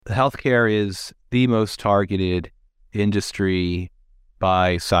healthcare is the most targeted industry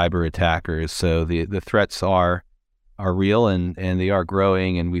by cyber attackers. So the threats are real and they are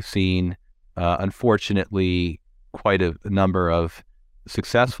growing. And we've seen, unfortunately, quite a number of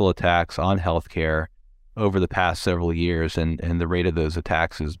successful attacks on healthcare over the past several years. And the rate of those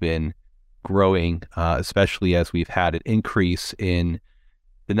attacks has been growing, especially as we've had an increase in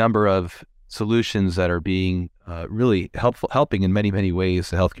the number of solutions that are being really helping in many, many ways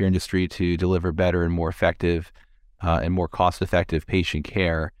the healthcare industry to deliver better and more effective and more cost-effective patient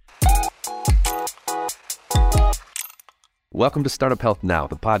care. Welcome to Startup Health Now,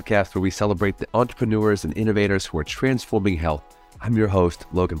 the podcast where we celebrate the entrepreneurs and innovators who are transforming health. I'm your host,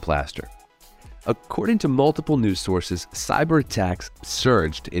 Logan Plaster. According to multiple news sources, cyber attacks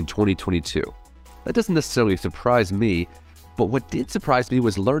surged in 2022. That doesn't necessarily surprise me, but what did surprise me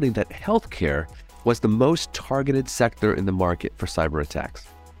was learning that healthcare was the most targeted sector in the market for cyber attacks.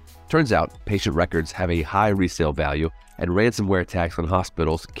 Turns out, patient records have a high resale value, and ransomware attacks on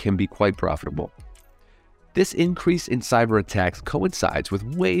hospitals can be quite profitable. This increase in cyber attacks coincides with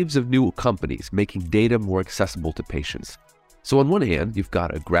waves of new companies making data more accessible to patients. So on one hand, you've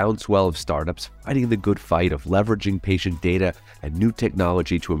got a groundswell of startups fighting the good fight of leveraging patient data and new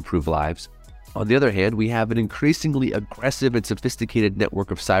technology to improve lives. On the other hand, we have an increasingly aggressive and sophisticated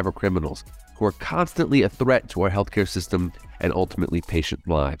network of cyber criminals who are constantly a threat to our healthcare system and ultimately patient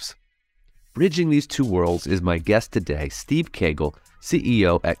lives. Bridging these two worlds is my guest today, Steve Cagle,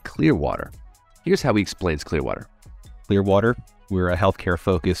 CEO at Clearwater. Here's how he explains Clearwater. Clearwater, we're a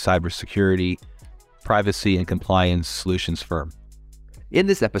healthcare-focused cybersecurity, privacy, and compliance solutions firm. In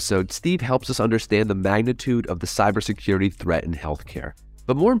this episode, Steve helps us understand the magnitude of the cybersecurity threat in healthcare,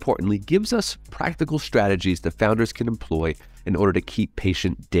 but more importantly, gives us practical strategies that founders can employ in order to keep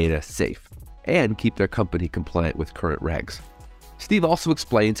patient data safe and keep their company compliant with current regs. Steve also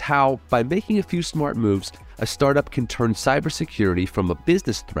explains how, by making a few smart moves, a startup can turn cybersecurity from a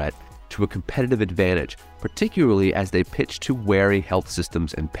business threat to a competitive advantage, particularly as they pitch to wary health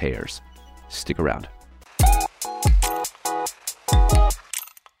systems and payers. Stick around.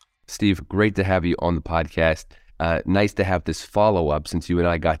 Steve, great to have you on the podcast. Nice to have this follow-up since you and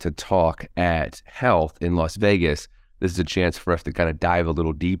I got to talk at Health in Las Vegas. This is a chance for us to kind of dive a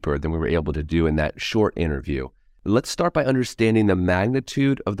little deeper than we were able to do in that short interview. Let's start by understanding the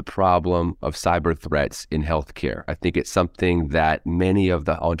magnitude of the problem of cyber threats in healthcare. I think it's something that many of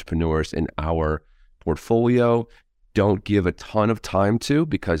the entrepreneurs in our portfolio don't give a ton of time to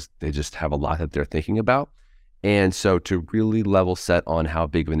because they just have a lot that they're thinking about. And so to really level set on how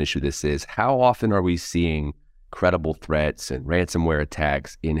big of an issue this is, how often are we seeing credible threats and ransomware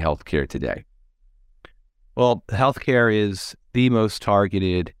attacks in healthcare today? Well, healthcare is the most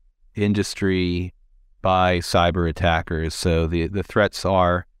targeted industry by cyber attackers. So the threats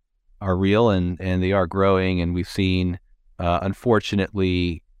are real and they are growing. And we've seen,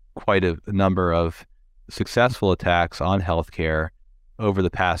 unfortunately, quite a number of successful attacks on healthcare over the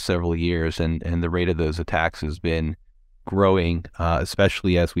past several years. And the rate of those attacks has been growing,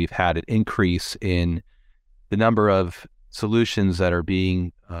 especially as we've had an increase in the number of solutions that are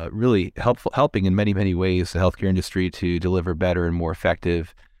being really helping in many, many ways the healthcare industry to deliver better and more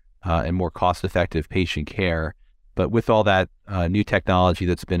effective and more cost-effective patient care. But with all that new technology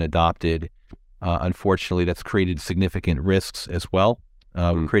that's been adopted, unfortunately, that's created significant risks as well.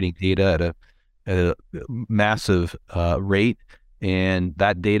 We're creating data at a massive rate, and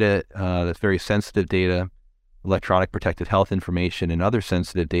that data, that's very sensitive data, electronic protected health information, and other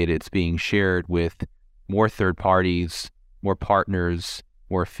sensitive data, it's being shared with more third parties, more partners,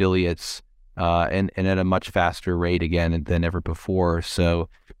 more affiliates, and at a much faster rate again than ever before. So,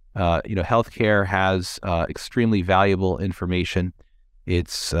 healthcare has extremely valuable information.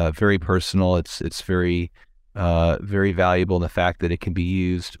 It's very personal. It's very valuable in the fact that it can be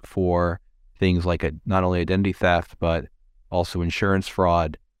used for things like not only identity theft, but also insurance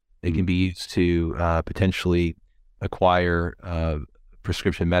fraud. It can be used to potentially acquire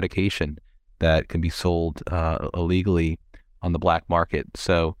prescription medication that can be sold illegally on the black market.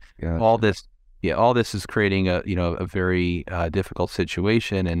 So all this is creating a very difficult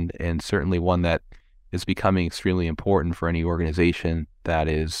situation, and certainly one that is becoming extremely important for any organization that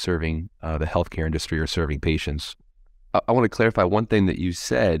is serving the healthcare industry or serving patients. I want to clarify one thing that you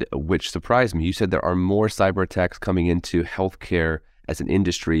said, which surprised me. You said there are more cyber attacks coming into healthcare as an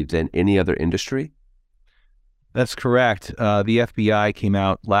industry than any other industry? That's correct. The FBI came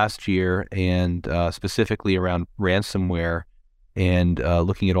out last year and specifically around ransomware and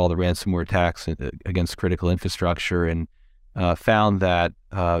looking at all the ransomware attacks against critical infrastructure. And found that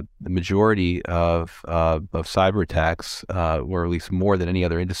the majority of cyber attacks, or at least more than any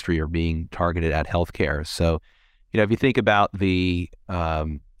other industry, are being targeted at healthcare. So, if you think about the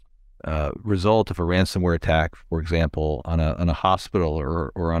result of a ransomware attack, for example, on a hospital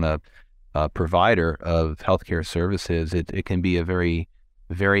or on a provider of healthcare services, it can be a very,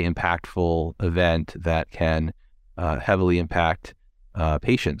 very impactful event that can heavily impact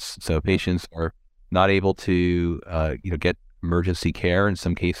patients. So patients are not able to get emergency care. In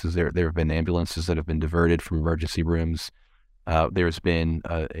some cases, there have been ambulances that have been diverted from emergency rooms. There's been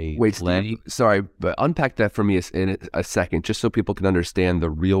a Wait, delay. Steve, sorry, but unpack that for me in a second, just so people can understand the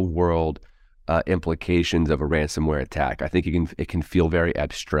real world implications of a ransomware attack. I think it can feel very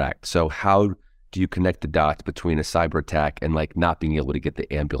abstract. So how do you connect the dots between a cyber attack and like not being able to get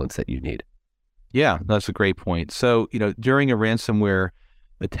the ambulance that you need? Yeah, that's a great point. So, during a ransomware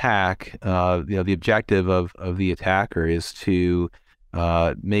attack, the objective of the attacker is to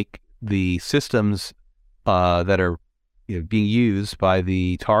make the systems that are being used by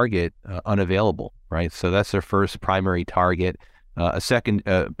the target unavailable, right? So that's their first primary target. A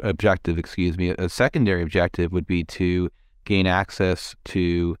secondary objective would be to gain access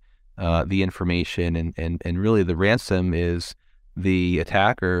to the information, and really the ransom is the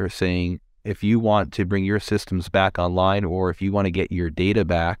attacker saying, if you want to bring your systems back online, or if you want to get your data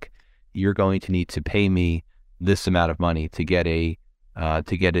back, you're going to need to pay me this amount of money to get a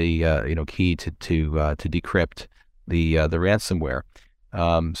key to decrypt the ransomware.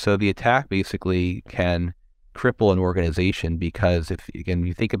 So the attack basically can cripple an organization, because if again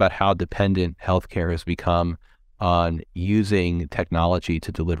you think about how dependent healthcare has become on using technology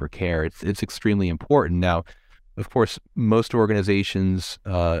to deliver care, it's extremely important. Now, of course, most organizations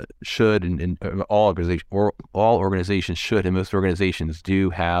should, and all organizations should, and most organizations do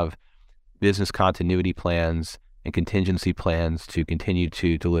have business continuity plans and contingency plans to continue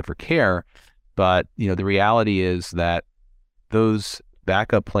to deliver care. But the reality is that those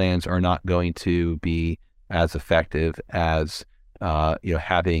backup plans are not going to be as effective as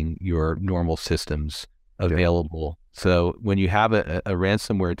having your normal systems available. So when you have a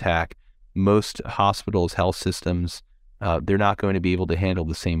ransomware attack, most hospitals, health systems, they're not going to be able to handle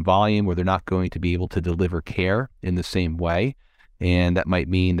the same volume, or they're not going to be able to deliver care in the same way. And that might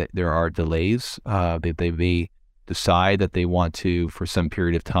mean that there are delays. They may decide that they want to, for some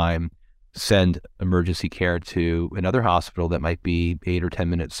period of time, send emergency care to another hospital that might be 8 or 10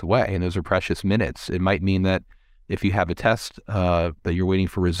 minutes away. And those are precious minutes. It might mean that if you have a test that you're waiting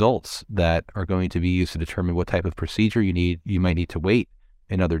for results that are going to be used to determine what type of procedure you need, you might need to wait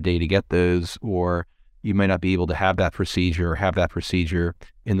another day to get those, or you might not be able to have that procedure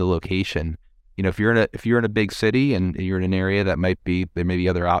in the location. If you're in a big city and you're in an area that there may be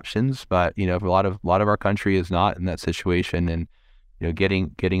other options, but a lot of our country is not in that situation, and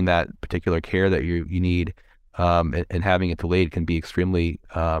getting that particular care that you need and having it delayed can be extremely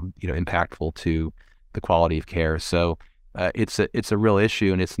impactful to the quality of care. So it's a real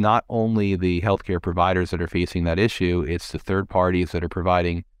issue, and it's not only the healthcare providers that are facing that issue, it's the third parties that are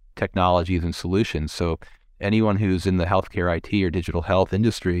providing technologies and solutions. So anyone who's in the healthcare IT or digital health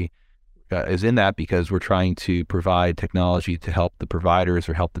industry is in that because we're trying to provide technology to help the providers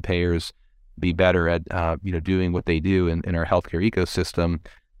or help the payers be better at doing what they do in our healthcare ecosystem.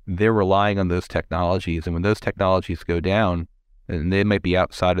 They're relying on those technologies, and when those technologies go down, and they might be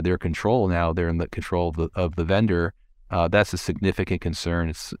outside of their control now, they're in the control of the vendor. That's a significant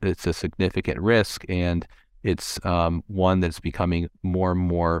concern. It's a significant risk, and it's one that's becoming more and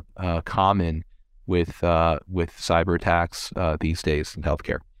more common with cyber attacks these days in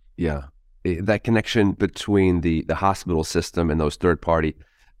healthcare. Yeah, that connection between the hospital system and those third-party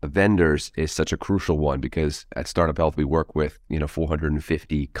vendors is such a crucial one, because at Startup Health we work with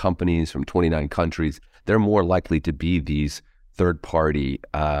 450 companies from 29 countries. They're more likely to be these third-party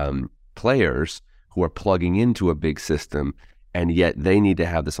players who are plugging into a big system, and yet they need to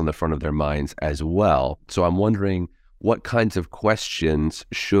have this on the front of their minds as well. So I'm wondering, what kinds of questions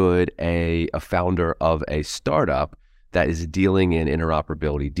should a founder of a startup that is dealing in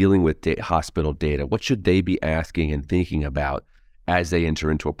interoperability, dealing with hospital data, what should they be asking and thinking about as they enter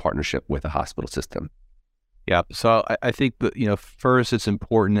into a partnership with a hospital system? Yeah, so I think that first it's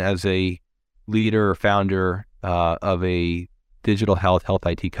important as a leader or founder of a digital health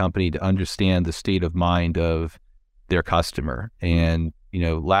IT company to understand the state of mind of their customer. And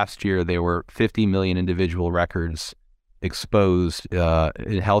last year there were 50 million individual records exposed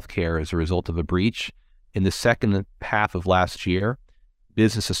in healthcare as a result of a breach. In the second half of last year,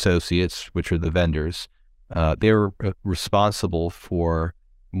 business associates, which are the vendors, they were responsible for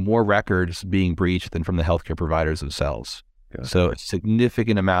more records being breached than from the healthcare providers themselves. Yeah. So a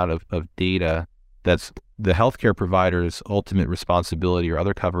significant amount of data that's the healthcare provider's ultimate responsibility or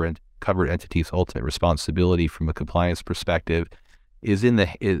other covered entities' ultimate responsibility from a compliance perspective is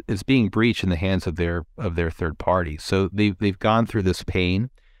being breached in the hands of their third party. So they've gone through this pain,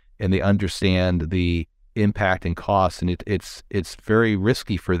 and they understand the impact and cost, and it's very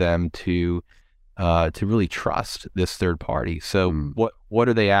risky for them to really trust this third party. So what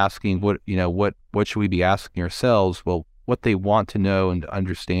are they asking? What should we be asking ourselves? Well, what they want to know and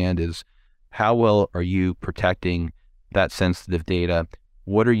understand is, how well are you protecting that sensitive data?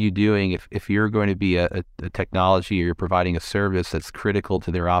 What are you doing if you're going to be a technology, or you're providing a service that's critical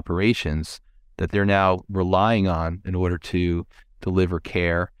to their operations that they're now relying on in order to deliver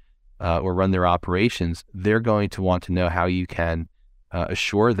care or run their operations? They're going to want to know how you can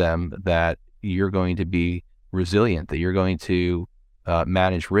assure them that you're going to be resilient, that you're going to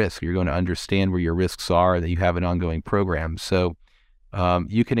manage risk, you're going to understand where your risks are, that you have an ongoing program. So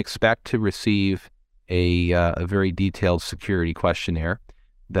you can expect to receive a very detailed security questionnaire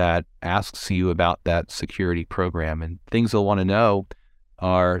that asks you about that security program. And things they'll want to know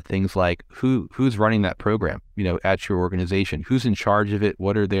are things like who's running that program, at your organization, who's in charge of it,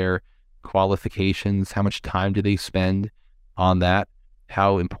 what are their qualifications, how much time do they spend on that,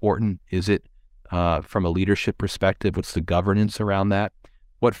 how important is it from a leadership perspective, what's the governance around that,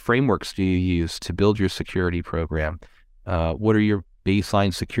 what frameworks do you use to build your security program, what are your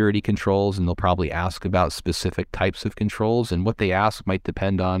baseline security controls, and they'll probably ask about specific types of controls, and what they ask might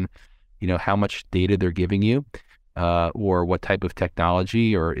depend on, how much data they're giving you, or what type of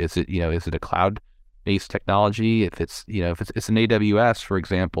technology, or is it a cloud-based technology? If it's an AWS, for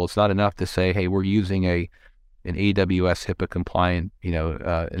example, it's not enough to say, hey, we're using an AWS HIPAA compliant,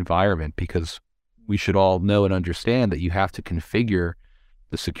 environment, because we should all know and understand that you have to configure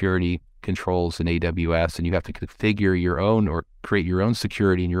the security controls in AWS, and you have to configure your own or create your own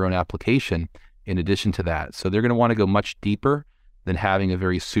security in your own application in addition to that. So they're going to want to go much deeper than having a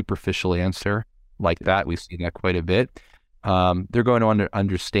very superficial answer like that. We've seen that quite a bit. They're going to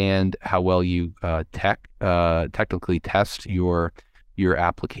understand how well you technically test your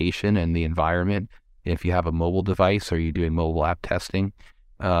application and the environment. If you have a mobile device, are you doing mobile app testing?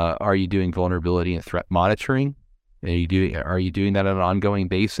 Are you doing vulnerability and threat monitoring? Are you doing that on an ongoing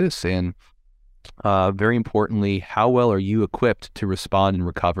basis? And very importantly, how well are you equipped to respond and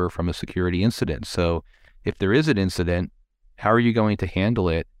recover from a security incident? So if there is an incident, how are you going to handle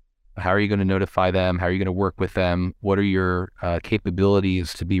it? How are you going to notify them? How are you going to work with them? What are your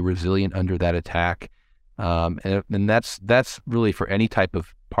capabilities to be resilient under that attack? And that's really for any type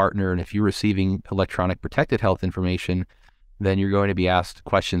of partner. And if you're receiving electronic protected health information, then you're going to be asked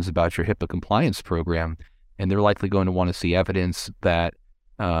questions about your HIPAA compliance program. And they're likely going to want to see evidence that,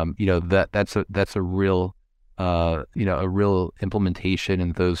 that's a real, a real implementation,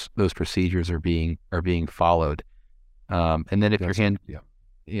 and those procedures are being followed. And then if you're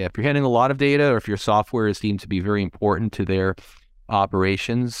handling a lot of data, or if your software is deemed to be very important to their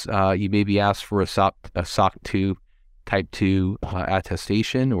operations, you may be asked for a SOC 2 Type 2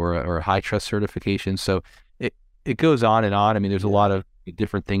 attestation or a high trust certification. So it goes on and on. I mean, there's a lot of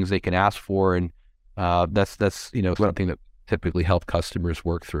different things they can ask for, and that's something that typically help customers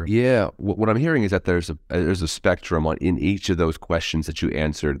work through. Yeah, what I'm hearing is that there's a spectrum in each of those questions that you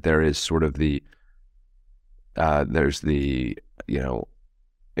answered. There is sort of there's the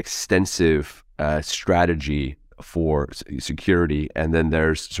extensive strategy for security, and then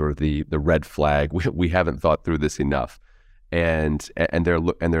there's sort of the red flag. We haven't thought through this enough, and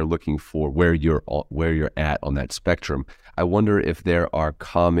they're looking for where you're at on that spectrum. I wonder if there are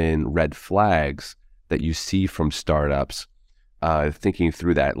common red flags that you see from startups, thinking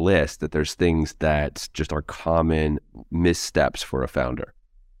through that list, that there's things that just are common missteps for a founder.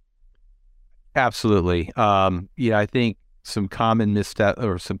 Absolutely. I think some common misstep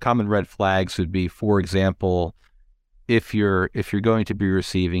or some common red flags would be, for example, if you're going to be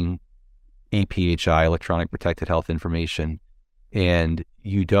receiving EPHI, electronic protected health information, and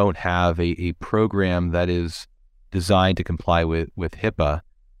you don't have a program that is designed to comply with HIPAA,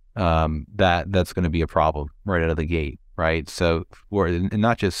 that's going to be a problem right out of the gate, right? So, and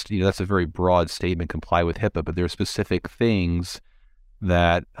not just, that's a very broad statement, comply with HIPAA, but there are specific things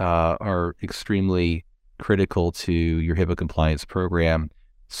that are extremely critical to your HIPAA compliance program,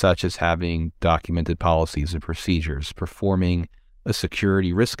 such as having documented policies and procedures, performing a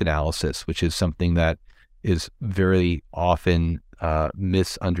security risk analysis, which is something that is very often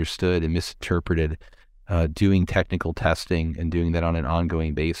misunderstood and misinterpreted, doing technical testing and doing that on an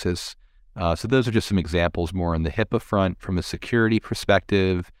ongoing basis. So those are just some examples more on the HIPAA front. From a security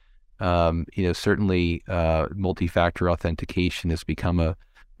perspective, Certainly multi-factor authentication has become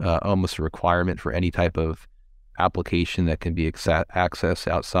almost a requirement for any type of application that can be accessed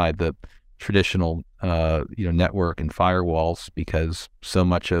outside the traditional network and firewalls, because so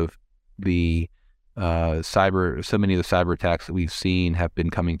much of the so many of the cyber attacks that we've seen have been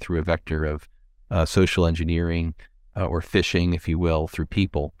coming through a vector of social engineering or phishing, if you will, through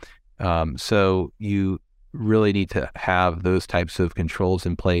people. So you really need to have those types of controls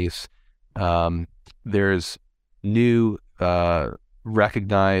in place. There's new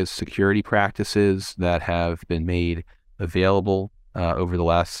recognized security practices that have been made available over the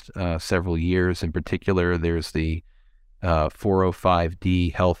last several years. In particular, there's the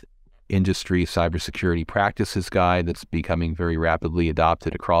 405D Health Industry Cybersecurity Practices Guide that's becoming very rapidly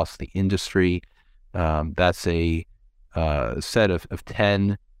adopted across the industry. That's a set of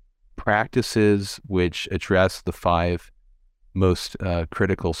 10 practices which address the 5 most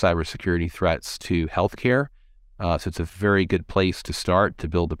critical cybersecurity threats to healthcare. So it's a very good place to start to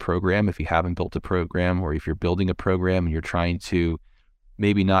build a program if you haven't built a program, or if you're building a program and you're trying to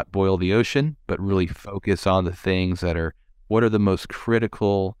maybe not boil the ocean, but really focus on the things that are, what are the most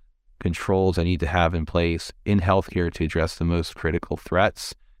critical controls I need to have in place in healthcare to address the most critical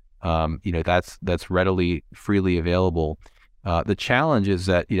threats. That's readily, freely available. The challenge is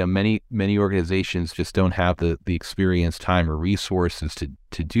that many organizations just don't have the experience, time, or resources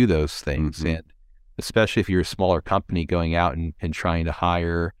to do those things. Mm-hmm. And especially if you're a smaller company going out and trying to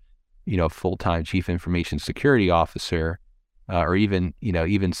hire a full-time chief information security officer, or even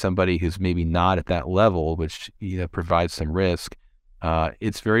somebody who's maybe not at that level, which provides some risk.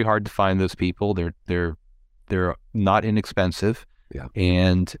 It's very hard to find those people. They're not inexpensive. Yeah.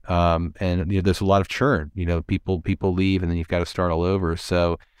 And there's a lot of churn. People leave, and then you've got to start all over.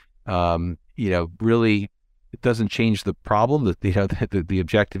 So really, it doesn't change the problem. The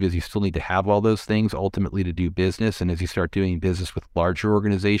objective is you still need to have all those things ultimately to do business. And as you start doing business with larger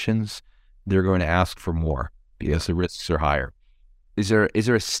organizations, they're going to ask for more because the risks are higher. Is there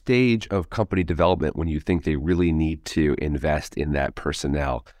a stage of company development when you think they really need to invest in that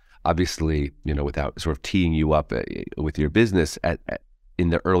personnel? Obviously, without sort of teeing you up with your business, in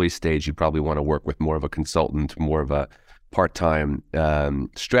the early stage, you probably want to work with more of a consultant, more of a part-time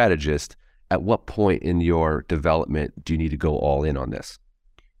strategist. At what point in your development do you need to go all in on this?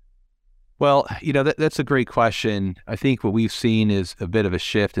 Well, that's a great question. I think what we've seen is a bit of a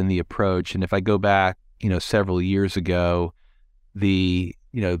shift in the approach. And if I go back, several years ago, the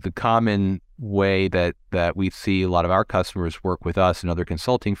common way that we see a lot of our customers work with us and other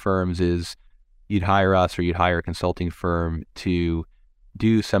consulting firms is you'd hire us or you'd hire a consulting firm to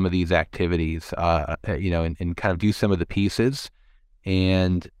do some of these activities, and kind of do some of the pieces.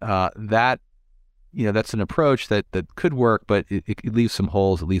 And that's an approach that could work, but it leaves some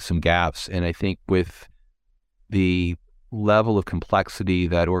holes, it leaves some gaps. And I think with the level of complexity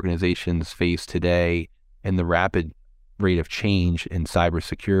that organizations face today and the rapid rate of change in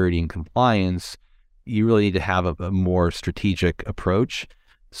cybersecurity and compliance, you really need to have a more strategic approach.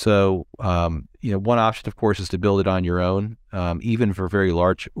 So, one option, of course, is to build it on your own. Even for very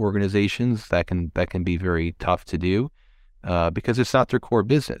large organizations, that can be very tough to do because it's not their core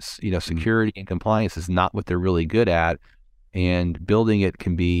business. Security and compliance is not what they're really good at, and building it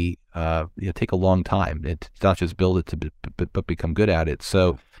can be take a long time. It's not just build it but become good at it.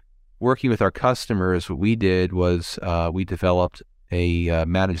 So, working with our customers, what we did was we developed a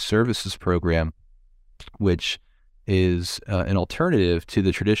managed services program, which is an alternative to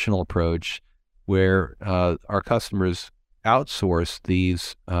the traditional approach where our customers outsource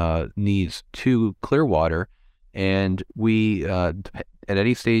these needs to Clearwater. And we, at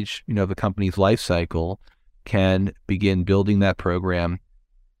any stage, the company's life cycle, can begin building that program,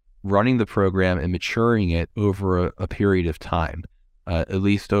 running the program, and maturing it over a period of time. At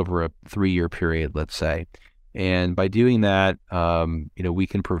least over a 3-year period, let's say. And by doing that, we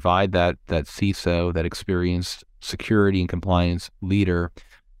can provide that CISO, that experienced security and compliance leader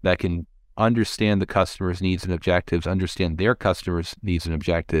that can understand the customer's needs and objectives, understand their customers' needs and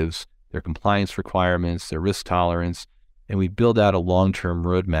objectives, their compliance requirements, their risk tolerance, and we build out a long-term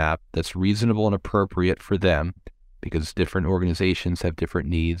roadmap that's reasonable and appropriate for them, because different organizations have different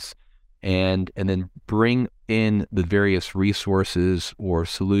needs, and then bring in the various resources or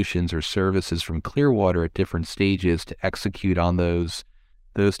solutions or services from Clearwater at different stages to execute on those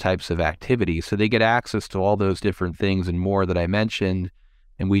types of activities. So they get access to all those different things and more that I mentioned,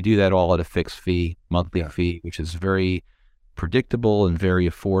 and we do that all at a fixed fee, monthly fee, which is very predictable and very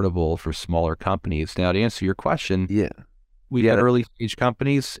affordable for smaller companies. Now, to answer your question, we got early stage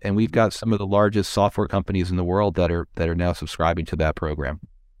companies, and we've got some of the largest software companies in the world that are now subscribing to that program.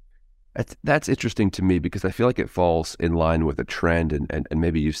 That's interesting to me because I feel like it falls in line with a trend, and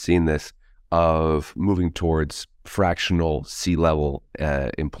maybe you've seen this, of moving towards fractional C-level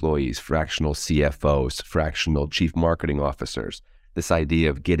employees, fractional CFOs, fractional chief marketing officers. This idea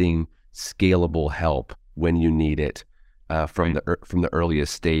of getting scalable help when you need it from the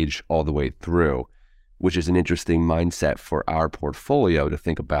earliest stage all the way through, which is an interesting mindset for our portfolio to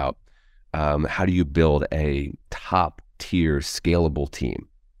think about. How do you build a top tier scalable team?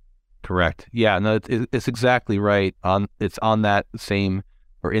 Correct. Yeah, no, it's exactly right. It's on that same,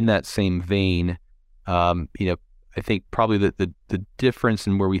 or in that same vein. I think probably the difference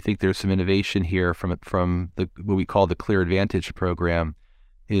in where we think there's some innovation here from the what we call the Clear Advantage program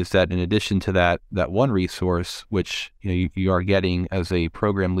is that in addition to that one resource, which you are getting as a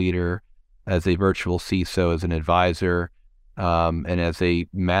program leader, as a virtual CISO, as an advisor, and as a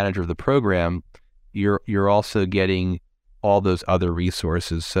manager of the program, you're also getting all those other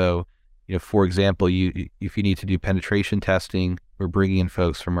resources. So, for example, if you need to do penetration testing, we're bringing in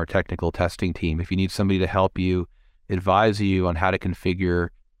folks from our technical testing team. If you need somebody to help you, advise you on how to configure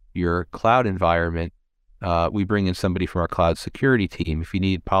your cloud environment, we bring in somebody from our cloud security team. If you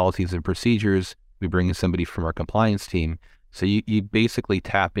need policies and procedures, we bring in somebody from our compliance team. So you basically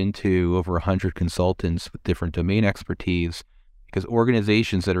tap into over 100 consultants with different domain expertise, because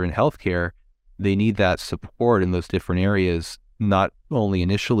organizations that are in healthcare, they need that support in those different areas, not only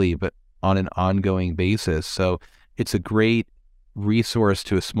initially, but on an ongoing basis. So it's a great resource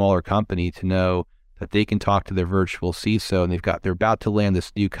to a smaller company to know that they can talk to their virtual CISO, and they're about to land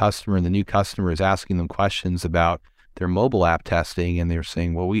this new customer, and the new customer is asking them questions about their mobile app testing, and they're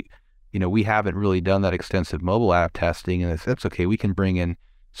saying, well, we haven't really done that extensive mobile app testing, and that's okay. We can bring in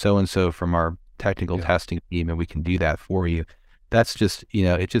so-and-so from our technical testing team, and we can do that for you. That's just,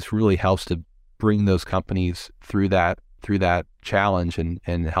 it just really helps to bring those companies through that challenge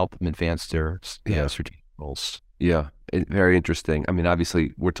and help them advance their strategic goals. Yeah, very interesting. I mean,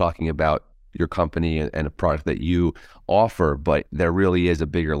 obviously, we're talking about your company and a product that you offer, but there really is a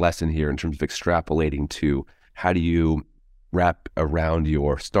bigger lesson here in terms of extrapolating to how do you wrap around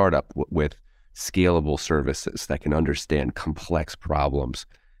your startup with scalable services that can understand complex problems.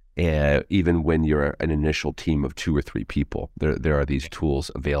 Even when you're an initial team of 2 or 3 people, there are these tools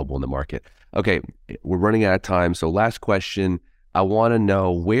available in the market. Okay, we're running out of time. So last question, I want to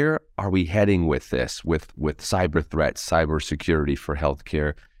know, where are we heading with this, with cyber threats, cybersecurity for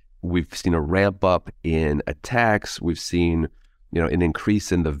healthcare? We've seen a ramp up in attacks. We've seen, an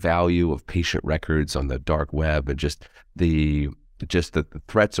increase in the value of patient records on the dark web, and just the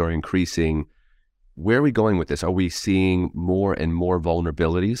threats are increasing. Where are we going with this? Are we seeing more and more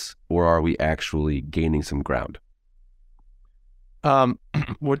vulnerabilities, or are we actually gaining some ground?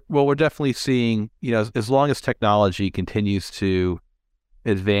 We're definitely seeing, as long as technology continues to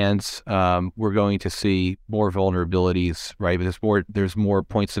advance, we're going to see more vulnerabilities, right? But there's more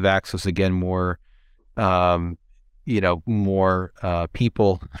points of access, again, more, more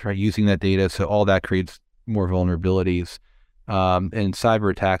people are using that data. So all that creates more vulnerabilities. And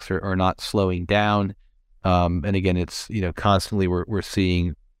cyber attacks are not slowing down. And again, it's, constantly we're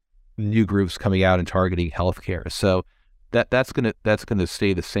seeing new groups coming out and targeting healthcare. So that's gonna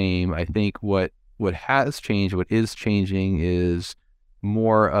stay the same. I think what has changed, what is changing, is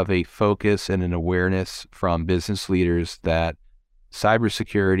more of a focus and an awareness from business leaders that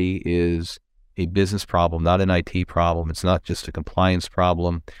cybersecurity is a business problem, not an IT problem. It's not just a compliance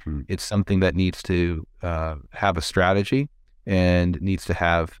problem. It's something that needs to have a strategy and needs to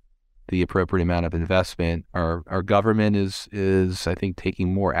have the appropriate amount of investment. Our government is I think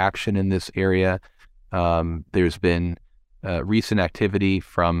taking more action in this area. There's been recent activity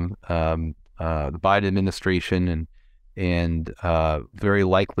from the Biden administration, and very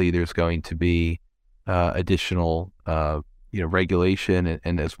likely there's going to be additional regulation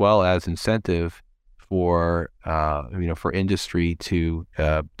and as well as incentive for for industry to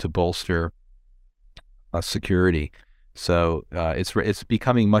bolster security. So it's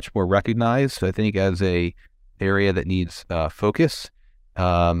becoming much more recognized, I think, as a area that needs focus.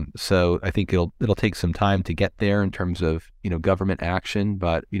 So I think it'll take some time to get there in terms of government action,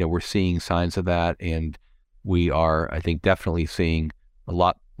 but we're seeing signs of that, and we are, I think, definitely seeing a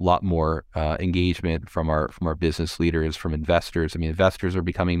lot more engagement from our business leaders, from investors. I mean, investors are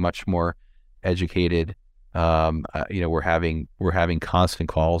becoming much more educated. We're having constant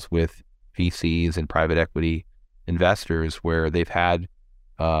calls with VCs and private equity investors where they've had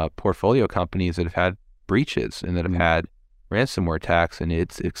portfolio companies that have had breaches and that have had ransomware attacks, and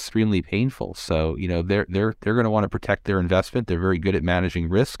it's extremely painful. So they're going to want to protect their investment. They're very good at managing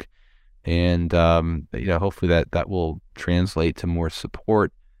risk, and hopefully that will translate to more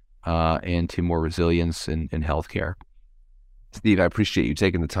support and to more resilience in healthcare. Steve, I appreciate you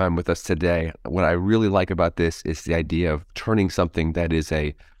taking the time with us today. What I really like about this is the idea of turning something that is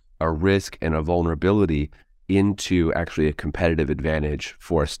a risk and a vulnerability into actually a competitive advantage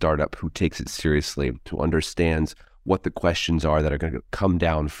for a startup who takes it seriously, who understands what the questions are that are going to come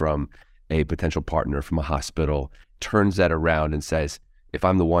down from a potential partner, from a hospital, turns that around and says, if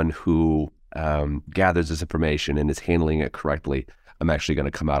I'm the one who gathers this information and is handling it correctly, I'm actually going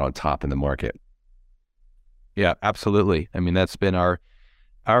to come out on top in the market. Yeah, absolutely. I mean, that's been our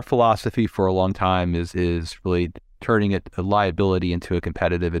philosophy for a long time, is really turning a liability into a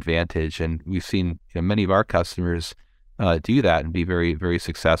competitive advantage. And we've seen many of our customers do that and be very, very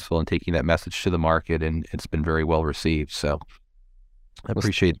successful in taking that message to the market, and it's been very well received. So I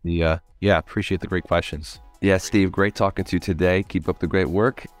appreciate appreciate the great questions. Yeah, Steve, great talking to you today. Keep up the great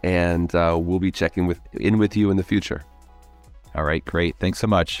work, and we'll be checking in with you in the future. All right, great. Thanks so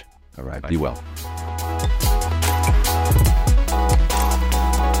much. All right, Bye. Be well.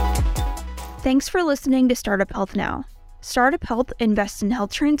 Thanks for listening to Startup Health Now. Startup Health invests in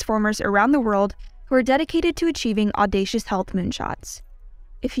health transformers around the world who are dedicated to achieving audacious health moonshots.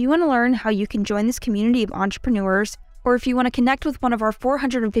 If you want to learn how you can join this community of entrepreneurs, or if you want to connect with one of our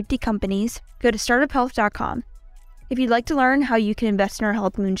 450 companies, go to startuphealth.com. If you'd like to learn how you can invest in our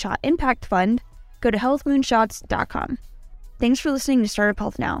Health Moonshot Impact Fund, go to healthmoonshots.com. Thanks for listening to Startup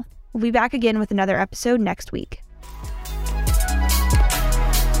Health Now. We'll be back again with another episode next week.